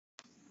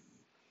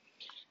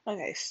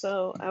Okay,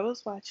 so I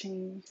was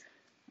watching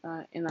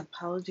an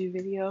apology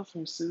video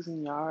from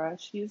Susan Yara.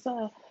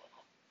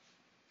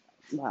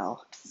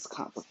 Well, it's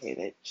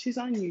complicated. She's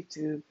on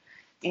YouTube,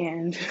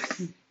 and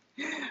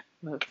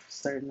but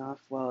starting off,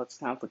 well, it's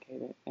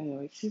complicated.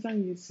 Anyway, she's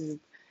on YouTube,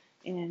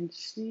 and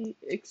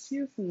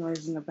excuse the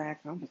noise in the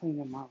background, I'm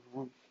cleaning my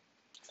room.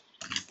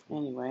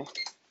 Anyway,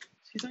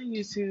 she's on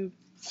YouTube,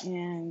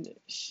 and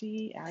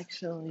she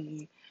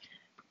actually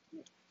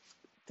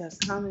does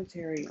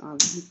commentary on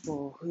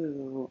people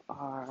who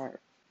are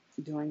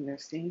doing their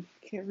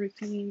skincare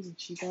routines, and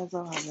she does a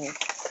lot of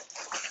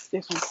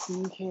different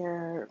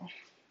skincare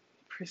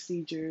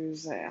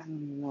procedures. I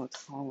don't even know what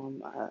to call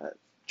them.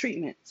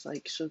 Treatments.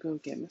 Like she'll go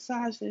get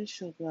massages,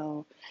 she'll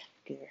go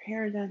get her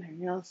hair done, her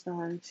nails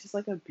done. She's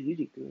like a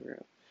beauty guru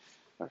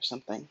or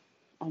something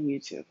on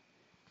YouTube.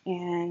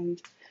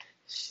 And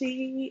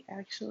she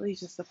actually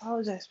just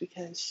apologized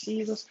because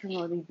she was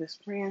promoting this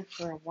brand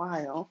for a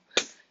while,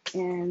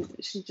 and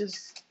she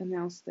just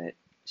announced that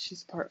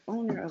she's part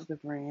owner of the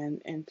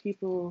brand, and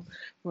people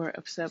were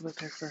upset with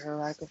her for her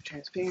lack of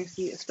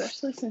transparency,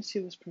 especially since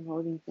she was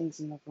promoting things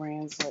in the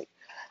brands like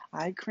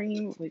eye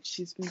cream, which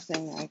she's been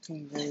saying eye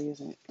cream really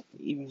isn't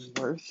even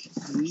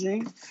worth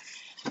using,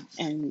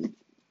 and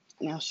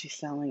now she's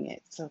selling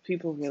it. So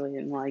people really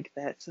didn't like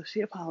that. So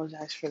she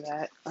apologized for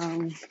that.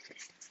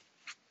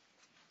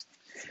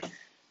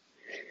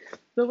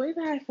 The way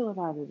that I feel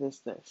about it is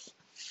this.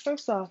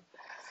 First off,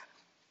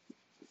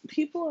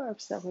 people are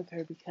upset with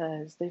her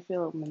because they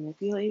feel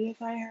manipulated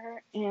by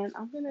her, and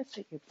I'm going to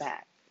take it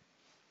back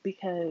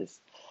because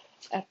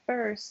at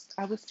first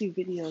I would see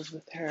videos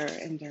with her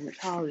and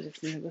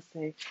dermatologists, and it would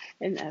say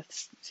an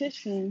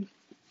esthetician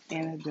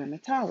and a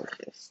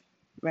dermatologist,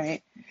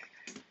 right?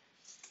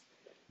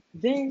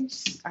 Then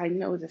I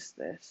noticed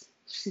this.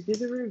 She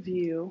did a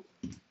review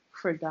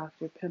for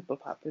Dr. Pimple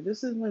Popper.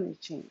 This is when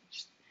it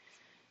changed.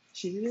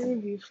 She did a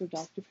review for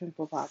Dr.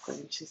 Pimple Popper,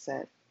 and she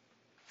said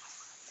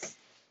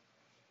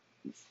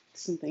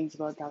some things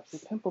about Dr.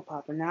 Pimple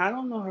Popper. Now, I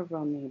don't know her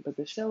real name, but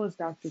the show is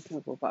Dr.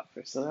 Pimple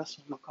Popper, so that's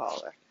what I'm going to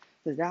call her.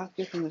 The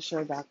doctor from the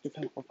show Dr.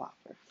 Pimple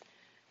Popper.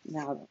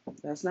 Now,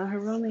 that's not her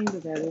real name,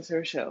 but that is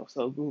her show,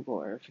 so Google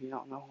her if you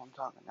don't know who I'm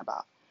talking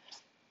about.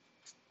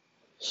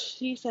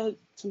 She said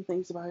some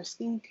things about her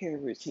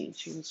skincare routine.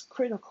 She was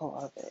critical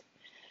of it.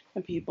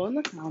 And people in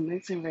the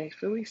comments, and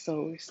rightfully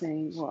so, were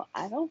saying, well,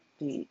 I don't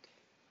think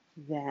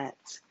that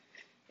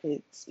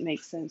it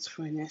makes sense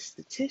for an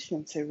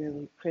esthetician to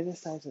really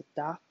criticize a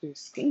doctor's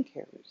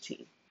skincare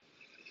routine.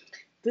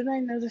 Then I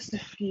noticed a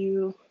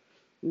few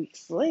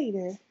weeks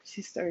later,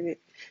 she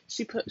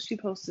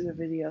posted a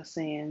video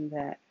saying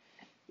that,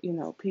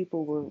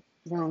 people were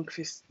wrong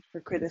for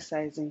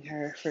criticizing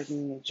her for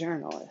being a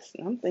journalist.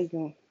 And I'm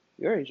thinking,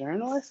 you're a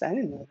journalist? I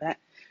didn't know that.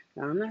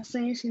 Now, I'm not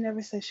saying she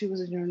never said she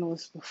was a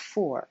journalist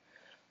before.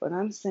 What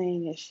I'm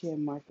saying is she had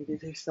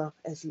marketed herself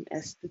as an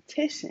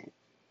esthetician,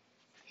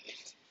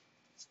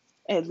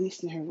 at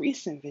least in her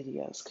recent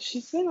videos, because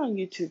she's been on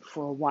YouTube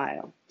for a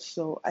while.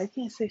 So I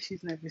can't say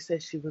she's never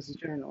said she was a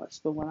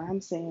journalist. But what I'm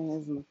saying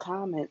is in the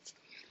comments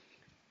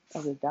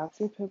of the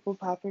Dr. Pimple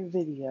Popper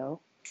video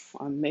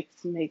on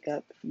Mixed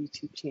Makeup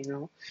YouTube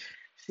channel,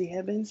 she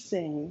had been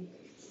saying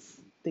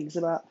things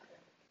about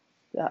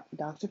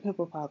Dr.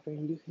 Pimple Popper,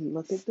 and you can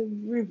look at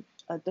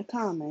the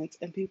comments,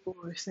 and people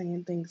were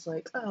saying things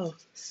like, "Oh,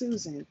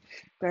 Susan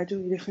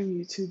graduated from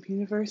YouTube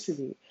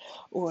University,"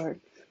 or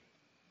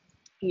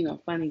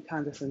funny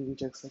condescending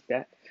jokes like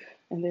that,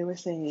 and they were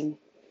saying,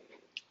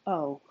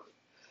 "Oh,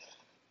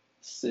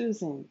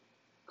 Susan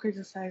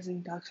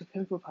criticizing Dr.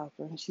 Pimple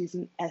Popper, and she's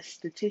an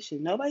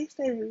esthetician." Nobody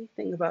said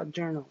anything about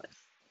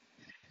journalists.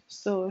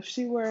 So if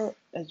she were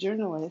a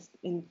journalist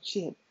and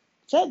she had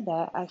said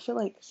that, I feel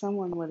like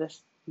someone would have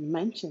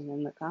mentioned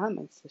in the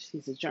comments that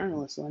she's a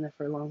journalist, one of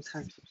her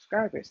longtime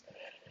subscribers.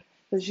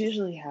 That's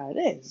usually how it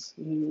is.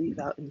 When you leave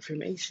out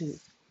information,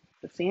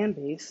 the fan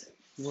base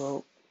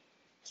will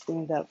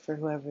stand up for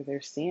whoever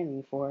they're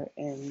standing for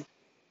and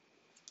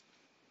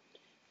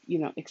you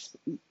know ex-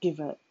 give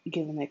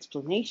an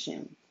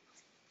explanation.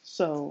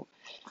 So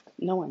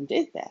no one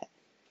did that.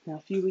 Now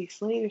a few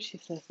weeks later, she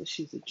says that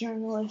she's a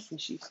journalist and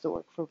she used to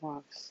work for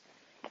Bronx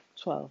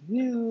 12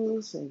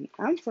 News, and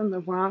I'm from the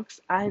Bronx.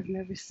 I've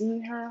never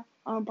seen her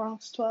on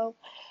Bronx 12.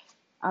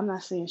 I'm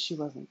not saying she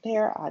wasn't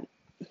there. I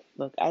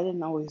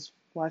didn't always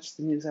watch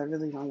the news. I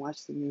really don't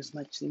watch the news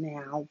much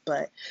now,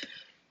 but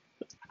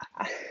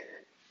I,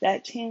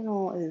 that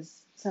channel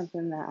is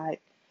something that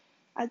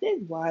I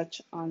did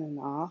watch on and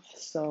off.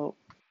 So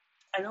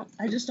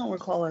I just don't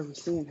recall ever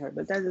seeing her,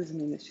 but that doesn't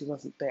mean that she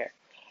wasn't there.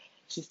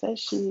 She said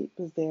she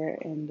was there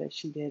and that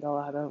she did a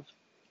lot of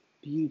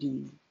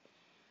beauty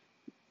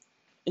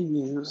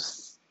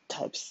news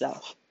type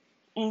stuff.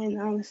 And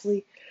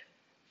honestly,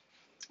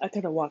 I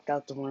could have walked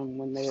out the room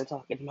when they were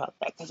talking about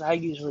that because I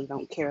usually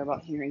don't care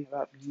about hearing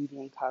about beauty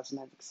and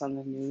cosmetics on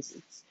the news.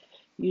 It's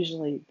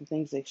usually the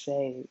things they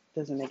say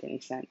doesn't make any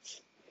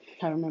sense.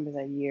 I remember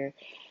that year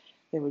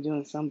they were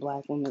doing some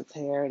black woman's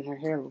hair and her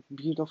hair looked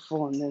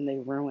beautiful and then they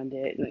ruined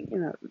it.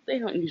 And, they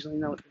don't usually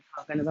know what they're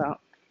talking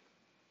about.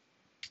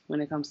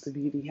 when it comes to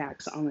beauty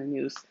hacks on the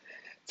news,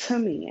 to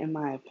me, in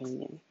my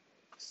opinion.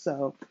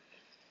 So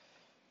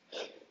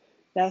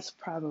that's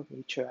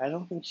probably true. I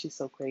don't think she's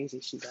so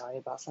crazy she'd lie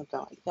about something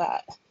like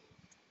that.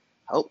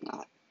 Hope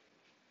not.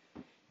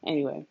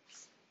 Anyway,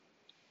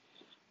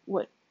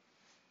 what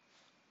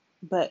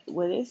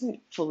what isn't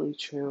fully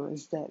true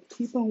is that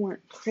people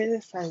weren't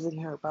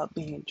criticizing her about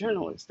being a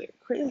journalist. They're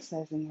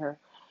criticizing her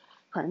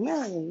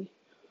primarily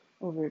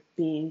over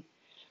being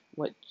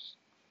what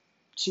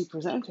she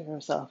presented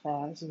herself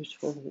as, which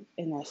was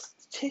an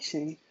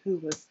esthetician who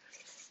was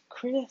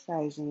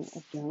criticizing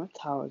a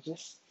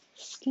dermatologist's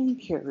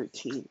skincare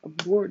routine. A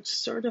board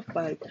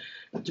certified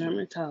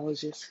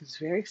dermatologist who's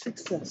very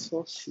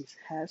successful. She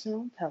has her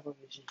own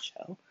television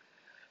show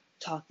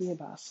talking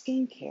about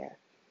skincare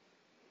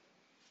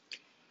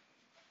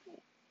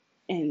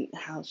and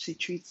how she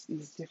treats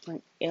these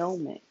different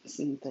ailments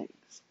and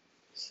things.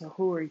 So,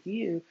 who are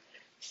you,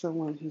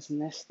 someone who's an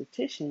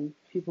esthetician?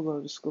 People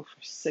go to school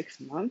for 6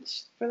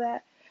 months for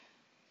that,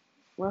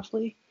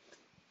 roughly,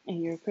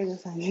 and you're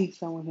criticizing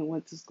someone who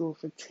went to school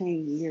for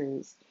 10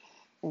 years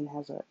and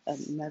has a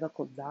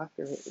medical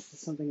doctorate. This is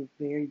something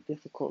very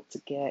difficult to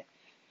get,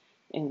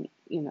 and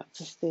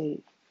to stay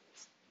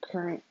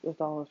current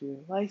with all of your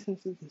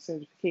licenses and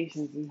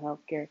certifications in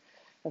healthcare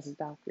as a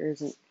doctor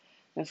isn't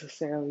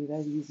necessarily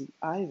that easy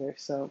either.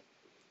 So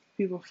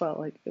people felt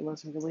like it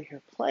wasn't really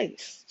her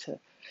place to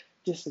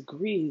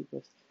disagree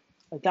with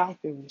a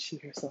doctor when she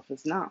herself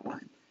is not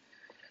one.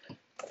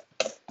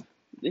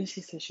 Then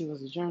she said she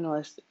was a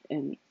journalist,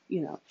 and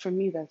for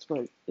me, that's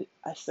what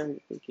I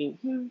started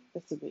thinking.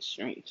 That's a bit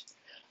strange,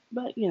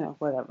 but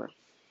whatever.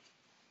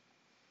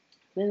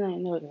 Then I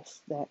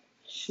noticed that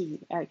she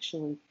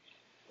actually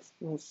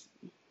was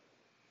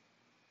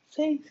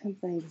saying some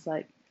things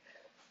like,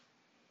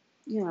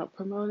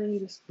 promoting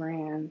this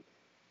brand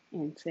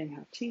and saying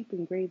how cheap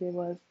and great it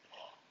was.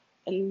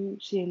 And then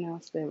she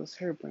announced that it was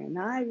her brand.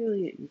 Now, I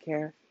really didn't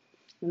care.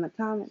 In the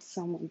comments,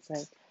 someone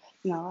said,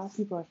 a lot of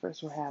people at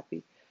first were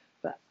happy,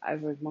 but I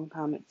read one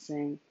comment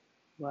saying,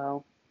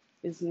 well,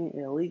 isn't it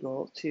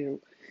illegal to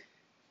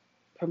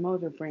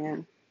promote a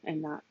brand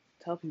and not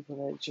tell people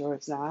that it's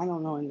yours? Now, I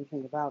don't know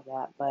anything about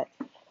that, but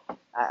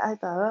I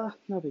thought, oh,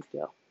 no big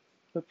deal.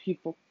 But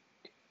people,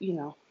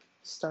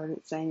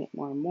 started saying it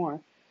more and more.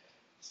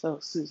 So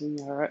Susan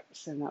Yara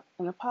sent up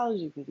an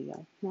apology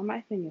video. Now,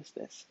 my thing is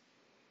this.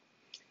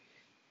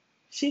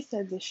 She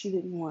said that she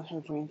didn't want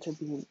her brand to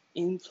be an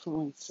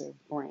influencer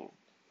brand.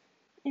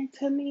 And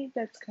to me,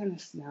 that's kind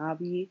of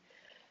snobby.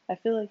 I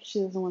feel like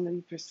she doesn't want to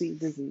be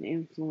perceived as an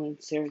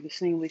influencer the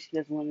same way she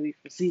doesn't want to be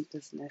perceived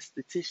as an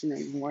esthetician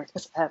anymore,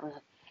 because I haven't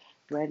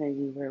read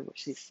anywhere where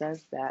she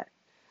says that.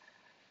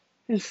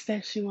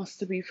 Instead, she wants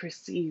to be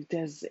perceived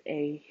as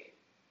a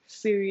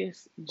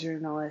serious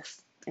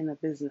journalist and a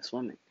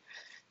businesswoman.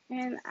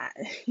 And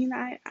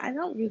I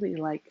don't really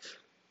like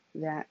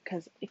that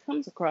because it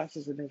comes across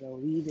as a bit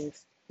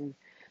elitist and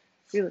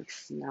really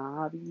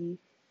snobby.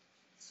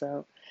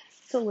 So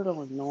it's a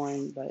little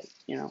annoying, but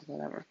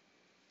whatever.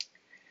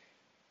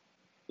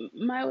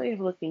 My way of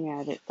looking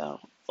at it, though,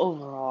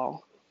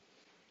 overall,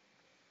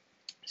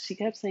 she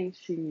kept saying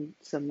she made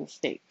some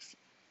mistakes.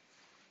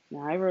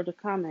 Now, I wrote a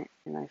comment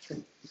and I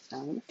said, it's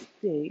not a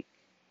mistake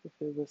if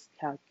it was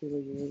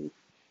calculated.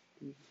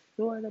 You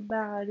thought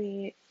about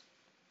it.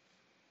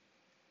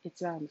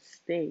 It's not a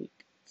mistake.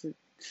 It's a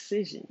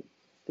decision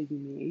that you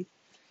made.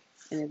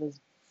 And it was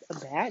a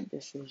bad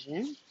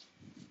decision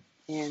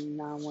and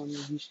not one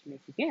that you should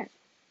make again.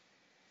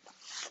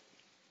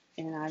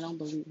 And I don't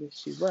believe that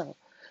she will.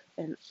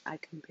 And I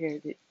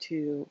compared it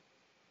to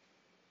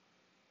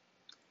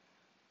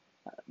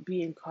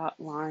being caught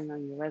lying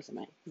on your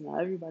resume.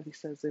 Everybody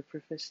says they're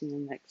proficient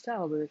in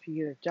Excel, but if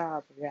you get a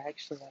job where you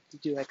actually have to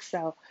do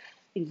Excel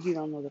and you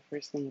don't know the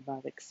first thing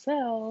about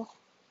Excel,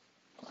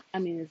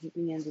 is it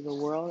the end of the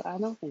world? I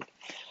don't think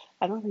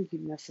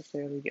you'd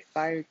necessarily get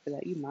fired for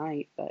that. You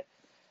might, but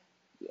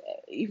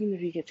even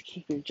if you get to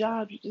keep your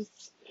job, you're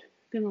just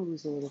gonna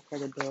lose a little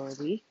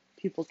credibility.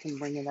 People can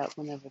bring it up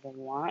whenever they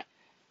want,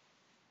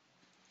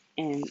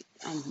 and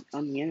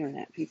on the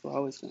internet, people are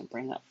always gonna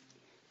bring up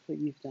what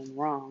you've done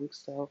wrong.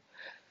 So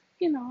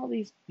all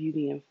these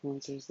beauty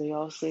influencers, they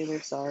all say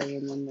they're sorry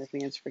and then their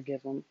fans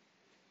forgive them.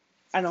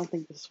 I don't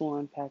think this will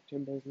impact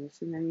your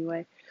business in any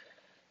way.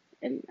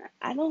 And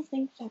I don't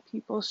think that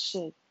people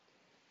should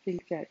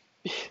think that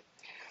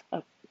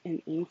a,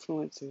 an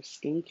influencer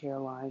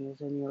skincare line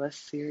is any less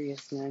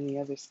serious than any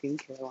other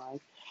skincare line.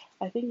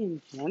 I think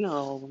in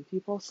general, when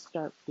people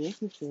start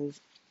businesses,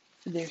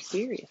 they're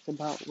serious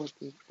about what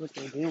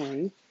they're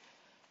doing.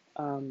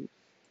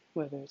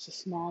 Whether it's a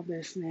small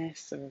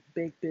business or a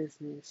big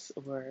business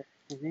or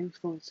an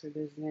influencer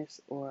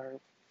business or,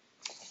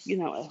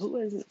 who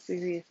isn't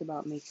serious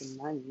about making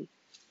money,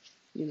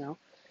 you know?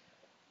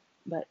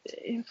 But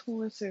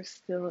influencer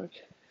still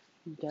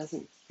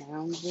doesn't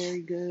sound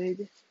very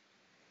good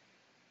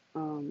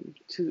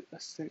to a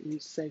certain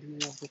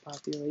segment of the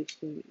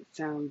population. It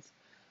sounds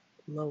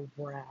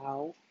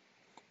lowbrow,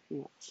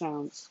 it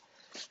sounds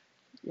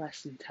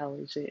less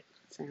intelligent, it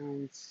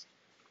sounds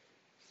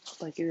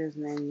Like it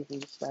isn't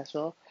anything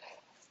special.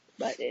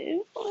 But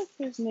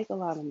influencers make a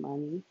lot of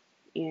money,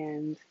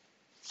 and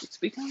it's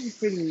becoming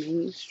pretty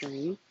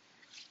mainstream.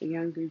 The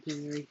younger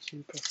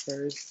generation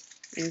prefers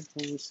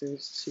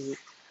influencers to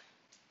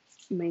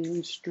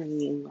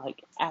mainstream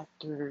like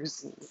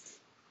actors and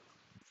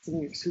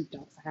singers who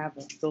don't have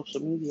a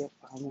social media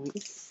following.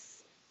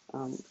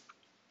 Um,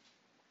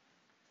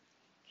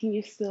 can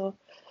you still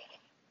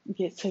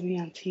get to be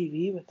on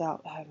TV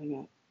without having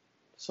a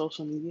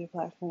social media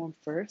platform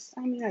first?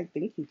 I mean, I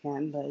think you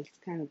can, but it's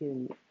kind of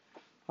getting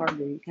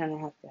harder. You kind of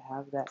have to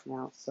have that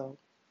now. So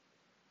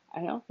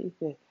I don't think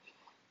that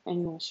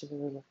anyone should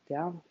really look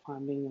down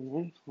upon being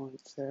an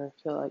influencer. I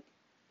feel like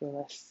they're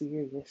less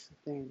serious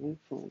if they're an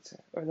influencer,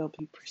 or they'll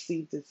be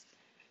perceived as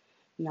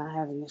not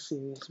having a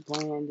serious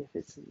brand if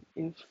it's an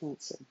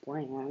influencer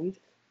brand.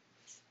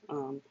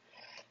 Um,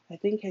 I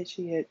think had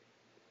she had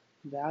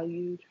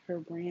valued her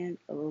brand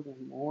a little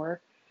bit more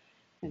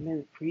and been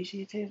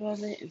appreciative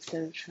of it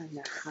instead of trying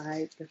to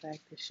hide the fact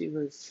that she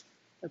was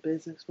a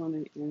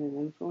businesswoman and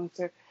an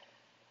influencer,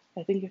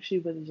 I think if she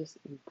would have just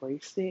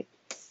embraced it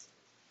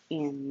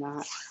and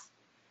not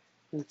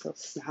been so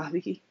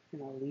snobby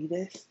and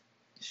elitist,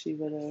 she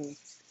would have,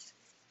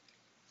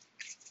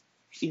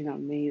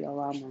 made a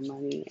lot more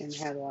money and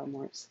had a lot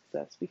more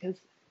success because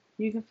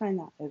you can find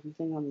out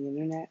everything on the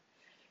internet.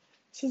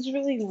 So there's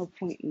really no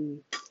point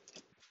in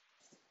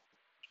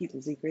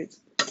keeping secrets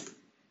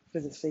for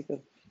the sake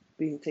of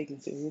being taken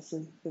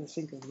seriously, for the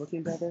sake of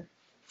looking better.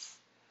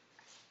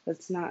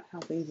 That's not how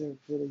things are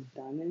really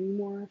done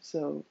anymore.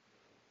 So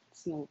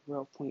it's no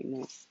real point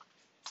in it.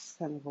 It's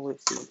kind of a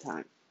waste of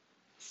time.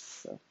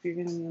 So if you're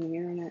going to be on the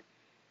internet,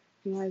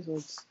 you might as well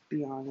just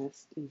be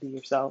honest and be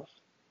yourself.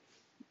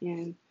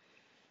 And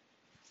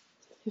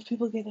if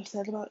people get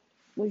upset about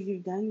what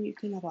you've done, you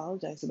can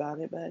apologize about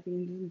it. But at the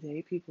end of the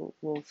day, people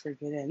will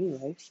forget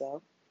anyway.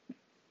 So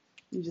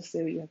you just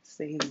say what you have to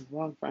say and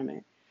move on from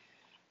it.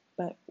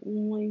 But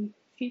when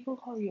people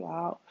call you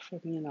out for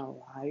being a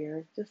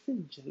liar, just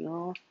in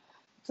general,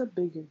 it's a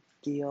bigger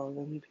deal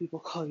than when people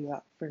call you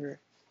out for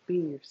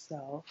being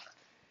yourself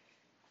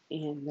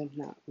and them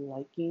not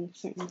liking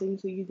certain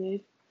things that you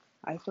did.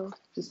 I feel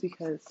just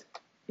because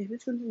if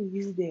it's something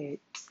you did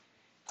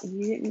and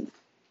you didn't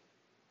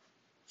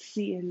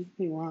see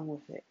anything wrong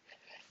with it,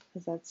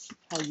 because that's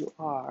how you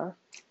are,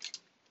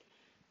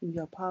 and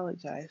you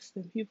apologize,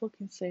 then people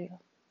can say,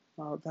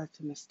 well, that's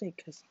a mistake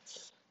because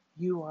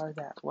you are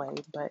that way.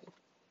 But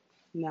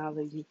now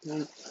that you've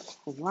been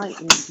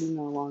enlightened, you're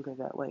no longer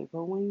that way.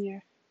 But when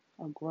you're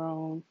a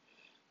grown,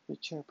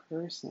 mature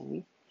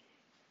person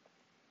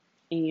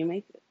and you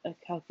make a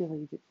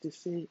calculated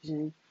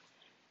decision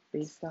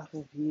based off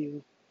of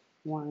you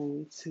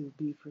wanting to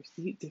be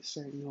perceived a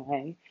certain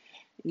way,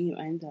 and you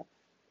end up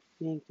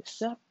being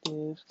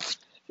deceptive,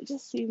 it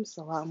just seems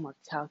a lot more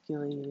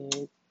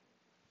calculated.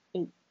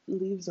 It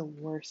leaves a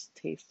worse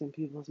taste in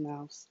people's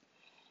mouths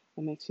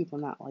and makes people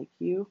not like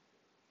you.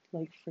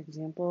 Like, for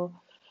example,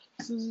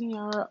 Susan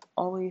Yara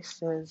always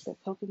says that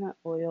coconut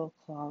oil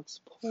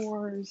clogs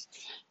pores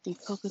and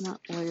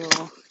coconut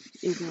oil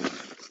isn't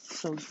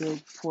so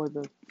good for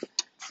the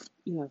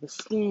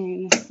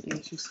skin, and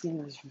if your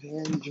skin is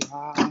very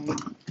dry.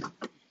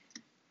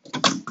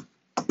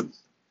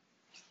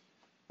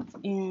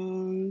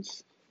 And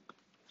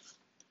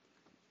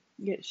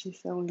yet she's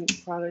selling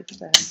products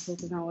that have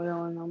coconut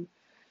oil in them,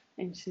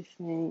 and she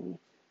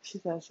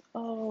says,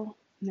 oh,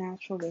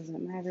 natural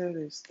doesn't matter,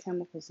 there's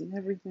chemicals and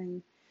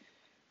everything,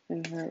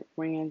 and her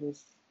brand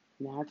is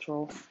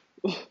natural.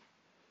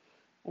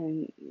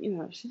 And,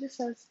 she just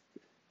says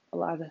a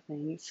lot of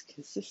things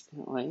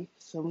consistently,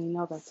 so we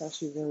know that's how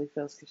she really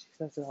feels because she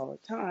says it all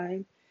the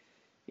time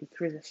and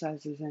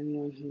criticizes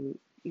anyone who,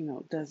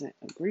 doesn't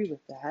agree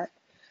with that.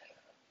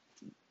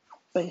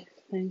 But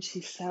then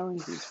she's selling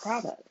these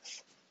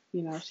products.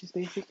 She's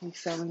basically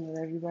selling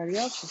what everybody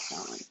else is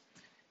selling.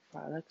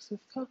 Products with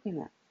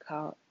coconut,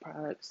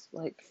 products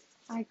like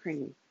eye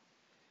cream.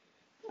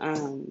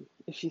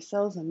 If she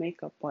sells a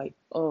makeup wipe,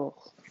 oh,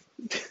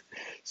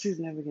 she's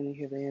never going to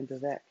hear the end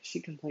of that. She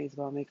complains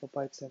about makeup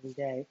wipes every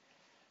day.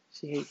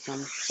 She hates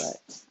them, but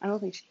I don't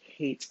think she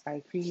hates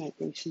eye cream. I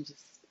think she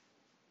just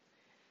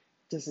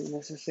doesn't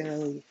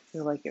necessarily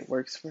feel like it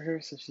works for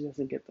her, so she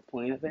doesn't get the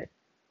point of it.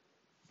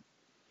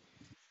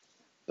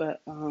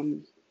 But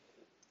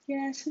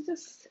yeah, she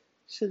just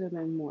should have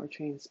been more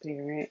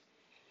transparent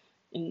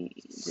and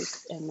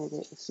just admit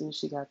it as soon as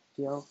she got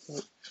the deal.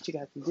 But she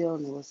got the deal,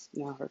 and it was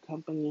now her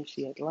company, and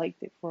she had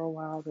liked it for a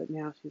while, but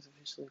now she's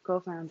officially a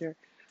co-founder.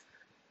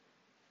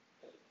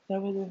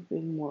 That would have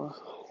been more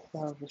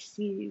well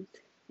received,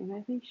 and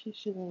I think she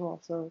should have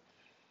also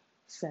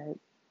said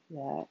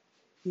that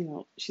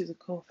she's a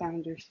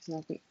co-founder, she's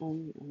not the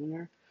only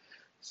owner.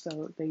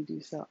 So they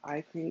do sell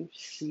eye cream.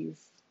 She's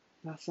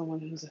not someone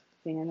who's a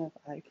fan of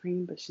eye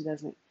cream, but she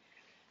doesn't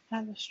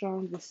have a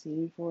strong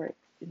disdain for it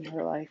in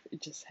her life.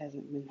 It just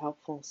hasn't been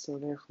helpful, so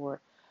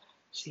therefore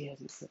she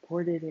hasn't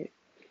supported it.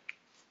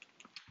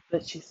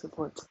 But she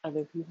supports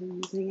other people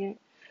using it.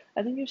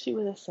 I think if she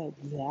would have said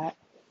that,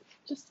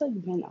 just like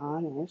been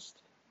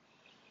honest,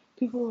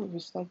 people would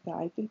respect that.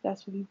 I think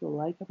that's what people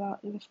like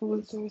about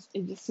influencers.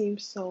 It just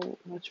seems so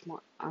much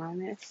more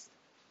honest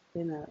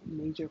than a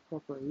major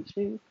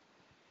corporation,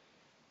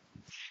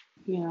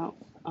 you know.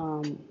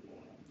 Um,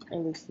 at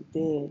least it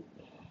did.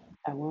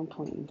 At one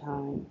point in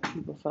time,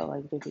 people felt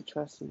like they could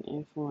trust an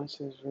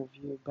influencer's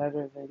review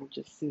better than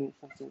just seeing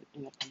something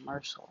in a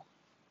commercial.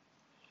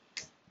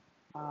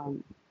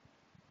 Um,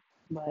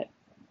 but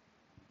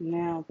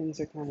now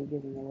things are kind of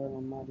getting a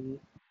little muddy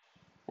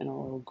and a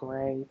little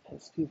gray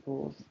because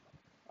people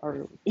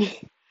are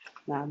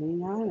not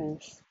being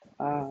honest.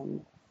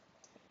 Um,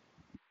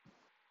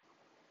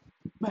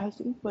 but I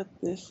think what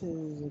this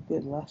is a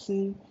good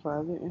lesson for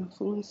other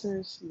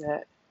influencers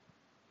that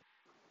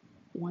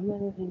one of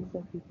the things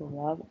that people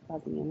love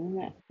about the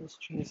internet is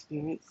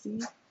transparency.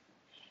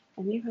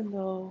 And even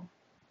though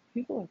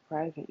people are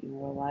private in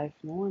real life,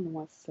 no one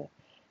wants to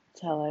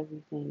tell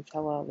everything,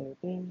 tell all their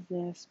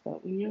business.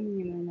 But when you're on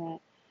the internet,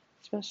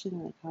 especially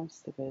when it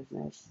comes to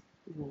business,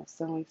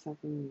 selling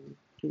something and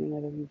getting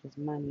other people's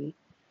money,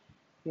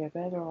 you're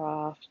better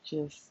off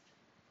just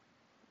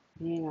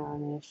being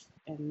honest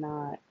and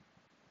not,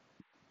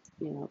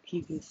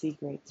 keeping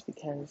secrets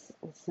because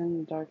what's in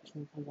the dark is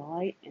going to come to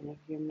light. And if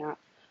you're not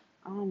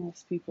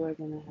honest, people are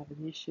going to have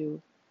an issue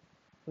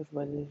with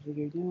what it is that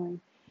you're doing,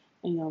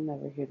 and you'll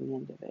never hear the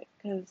end of it.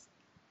 Because,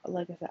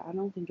 like I said, I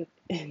don't think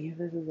any of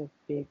this is a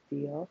big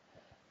deal,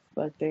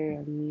 but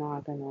they're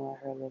not going to let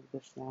her live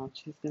this down.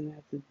 She's going to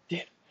have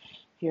to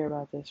hear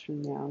about this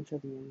from now until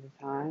the end of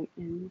time.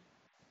 And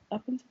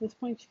up until this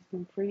point, she's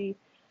been pretty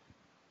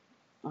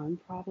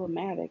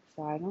unproblematic,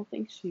 so I don't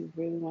think she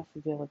really wants to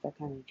deal with that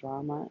kind of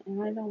drama,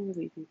 and I don't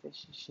really think that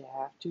she should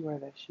have to or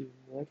that she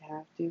would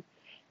have to.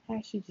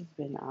 Had she just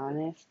been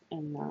honest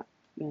and not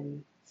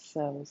been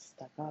so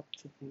stuck up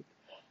to think,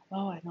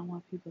 oh, I don't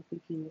want people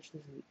thinking this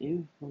is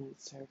an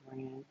influencer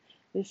brand.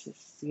 This is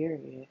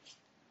serious.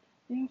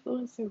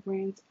 Influencer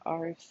brands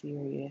are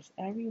serious.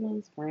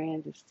 Everyone's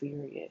brand is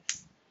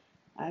serious.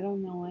 I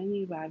don't know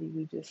anybody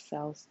who just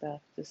sells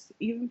stuff, just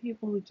even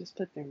people who just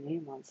put their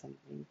name on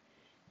something.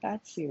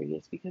 That's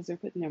serious because they're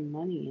putting their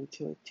money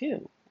into it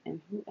too.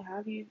 And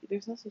how do you,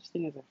 there's no such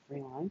thing as a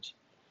free lunch.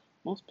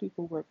 Most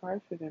people work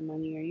hard for their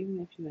money, or even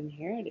if you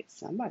inherit it,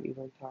 somebody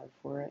worked hard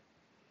for it,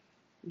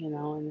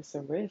 and it's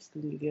a risk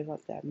when you give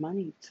up that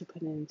money to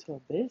put it into a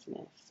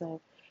business.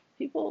 So,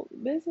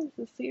 business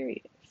is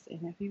serious.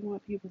 And if you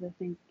want people to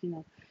think,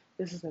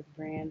 this is a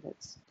brand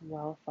that's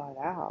well thought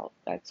out,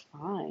 that's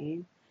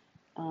fine.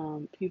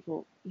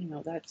 People,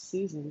 that's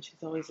Susan.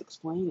 She's always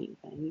explaining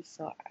things.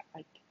 So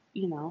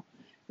you know,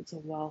 it's a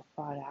well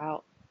thought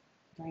out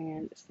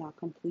brand. It's not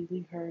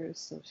completely hers,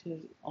 so she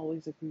doesn't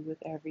always agree with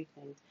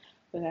everything.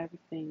 But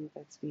everything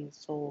that's being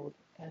sold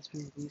has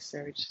been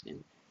researched,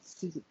 and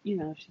Susan, she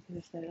could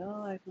have said,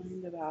 "Oh, I've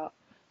learned about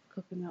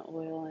coconut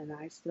oil, and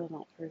I still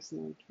don't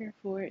personally care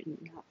for it, and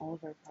not all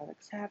of our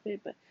products have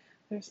it, but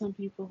there's some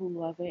people who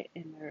love it,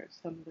 and there are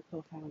some of the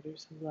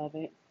co-founders who love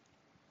it,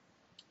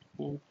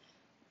 and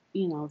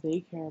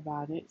they care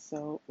about it,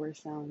 so we're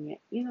selling it.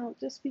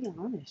 Just be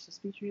honest,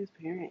 just be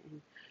transparent,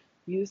 and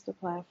use the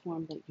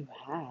platform that you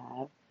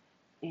have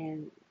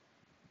and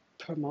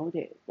promote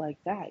it like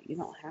that. You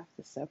don't have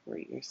to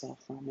separate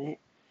yourself from it,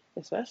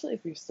 especially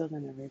if you're still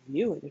going to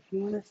review it. If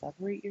you want to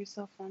separate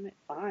yourself from it,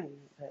 fine,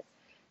 but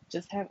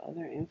just have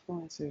other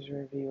influencers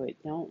review it.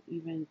 Don't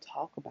even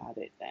talk about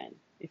it then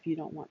if you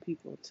don't want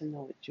people to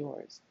know it's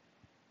yours.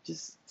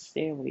 Just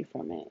stay away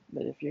from it.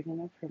 But if you're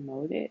going to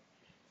promote it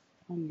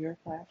on your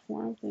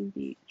platform, then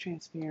be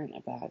transparent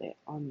about it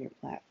on your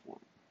platform.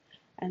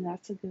 And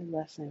that's a good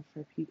lesson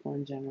for people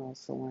in general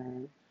to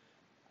learn.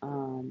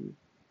 Um,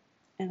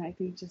 and I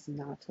think just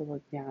not to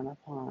look down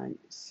upon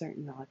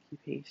certain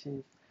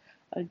occupations.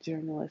 A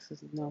journalist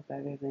is no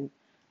better than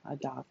a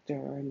doctor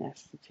or an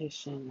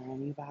esthetician or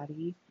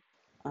anybody.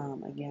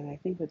 Again, I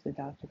think with the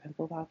Dr.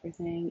 Pimple Popper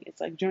thing,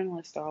 it's like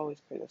journalists are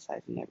always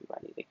criticizing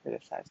everybody. They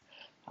criticize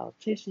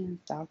politicians,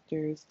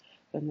 doctors,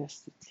 but an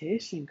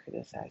esthetician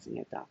criticizing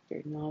a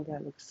doctor. No,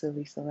 that looks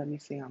silly, so let me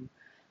say I'm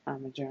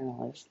a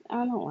journalist.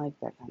 I don't like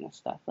that kind of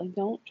stuff. Like,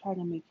 don't try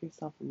to make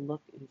yourself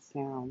look and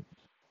sound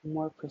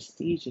more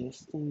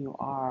prestigious than you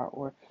are,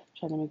 or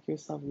try to make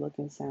yourself look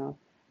and sound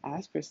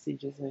as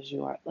prestigious as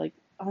you are. Like,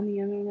 on the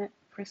internet,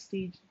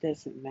 prestige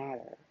doesn't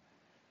matter.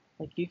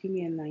 Like, you can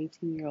be a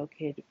 19-year-old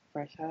kid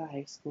fresh out of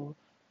high school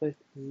with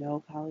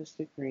no college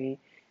degree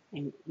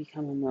and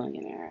become a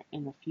millionaire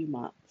in a few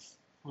months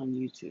on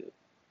YouTube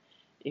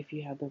if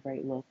you have the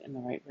right look and the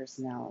right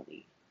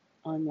personality,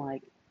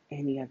 unlike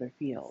any other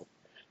field.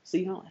 So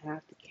you don't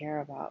have to care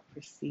about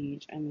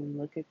prestige. I mean,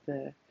 look at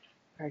the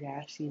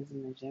Kardashians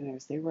and the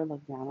Jenners. They were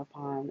looked down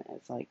upon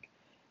as like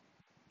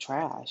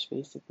trash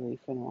basically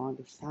for the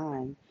longest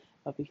time,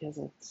 but because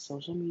of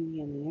social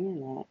media and the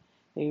internet,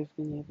 they've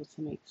been able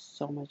to make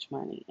so much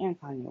money. And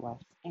Kanye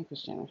West and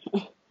Kris Jenner.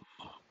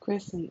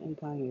 Chris and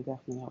Kanye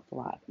definitely helped a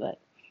lot, but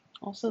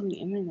also the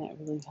internet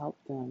really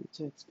helped them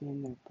to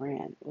expand their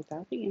brand.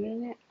 Without the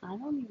internet, I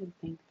don't even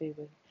think they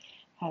would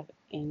have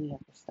any of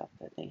the stuff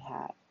that they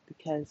have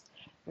because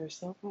they're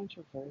so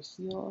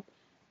controversial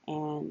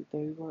and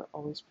they were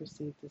always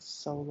perceived as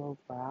so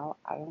lowbrow.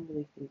 I don't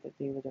really think that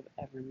they would have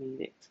ever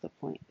made it to the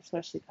point,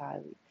 especially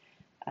Kylie.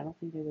 I don't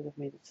think they would have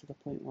made it to the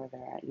point where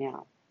they're at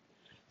now.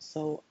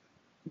 So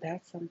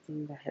that's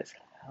something that has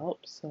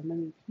helped so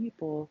many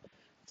people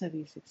to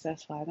be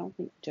successful. I don't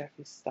think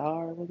Jeffree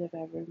Star would have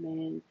ever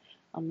been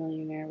a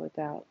millionaire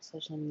without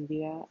social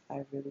media.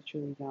 I really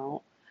truly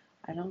don't.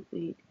 I don't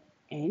think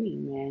any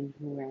men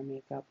who wear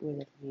makeup would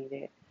have made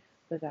it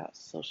without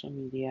social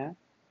media.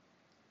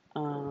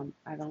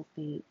 I don't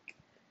think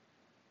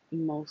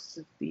most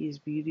of these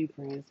beauty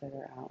brands that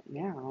are out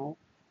now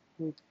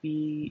would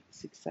be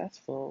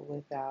successful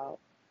without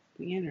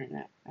the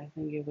internet. I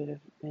think it would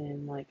have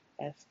been like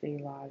Estee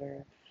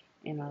Lauder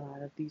and a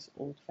lot of these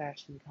old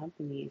fashioned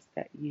companies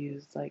that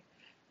use like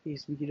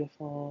these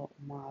beautiful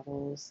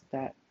models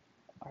that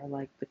are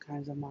like the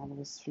kinds of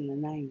models from the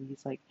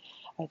 90s. Like,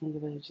 I think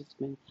it would have just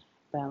been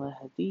Bella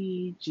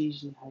Hadid,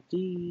 Gigi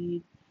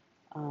Hadid,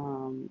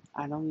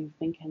 I don't even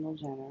think Kendall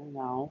Jenner,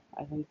 no.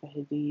 I think the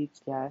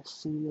Hadids,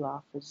 yes. Cyndi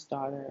Lauper's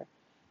daughter,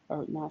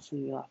 or not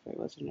Cyndi Lauper,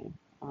 what's her name?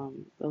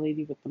 The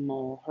lady with the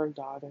mole, her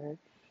daughter,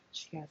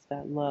 she has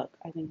that look.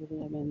 I think it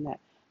would have been that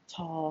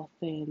tall,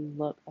 thin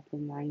look of the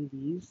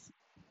 90s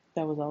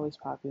that was always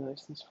popular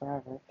since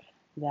forever.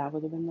 That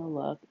would have been the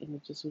look, and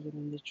it just would have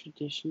been the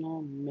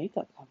traditional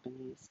makeup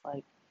companies,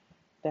 like,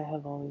 that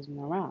have always been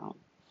around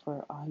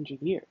for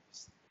 100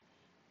 years.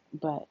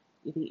 But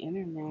the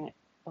internet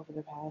over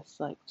the past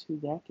like 2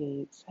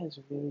 decades has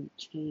really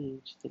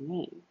changed the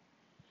game.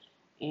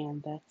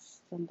 And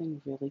that's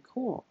something really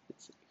cool.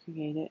 It's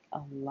created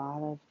a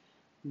lot of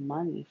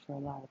money for a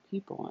lot of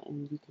people,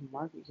 and you can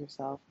market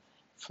yourself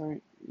for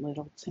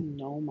little to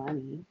no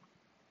money.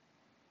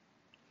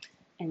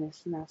 And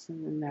it's not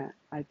something that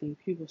I think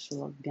people should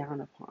look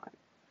down upon,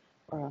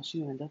 or else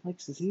you end up like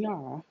Sissy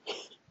Yara.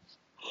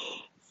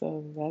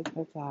 So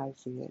that's how I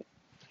see it.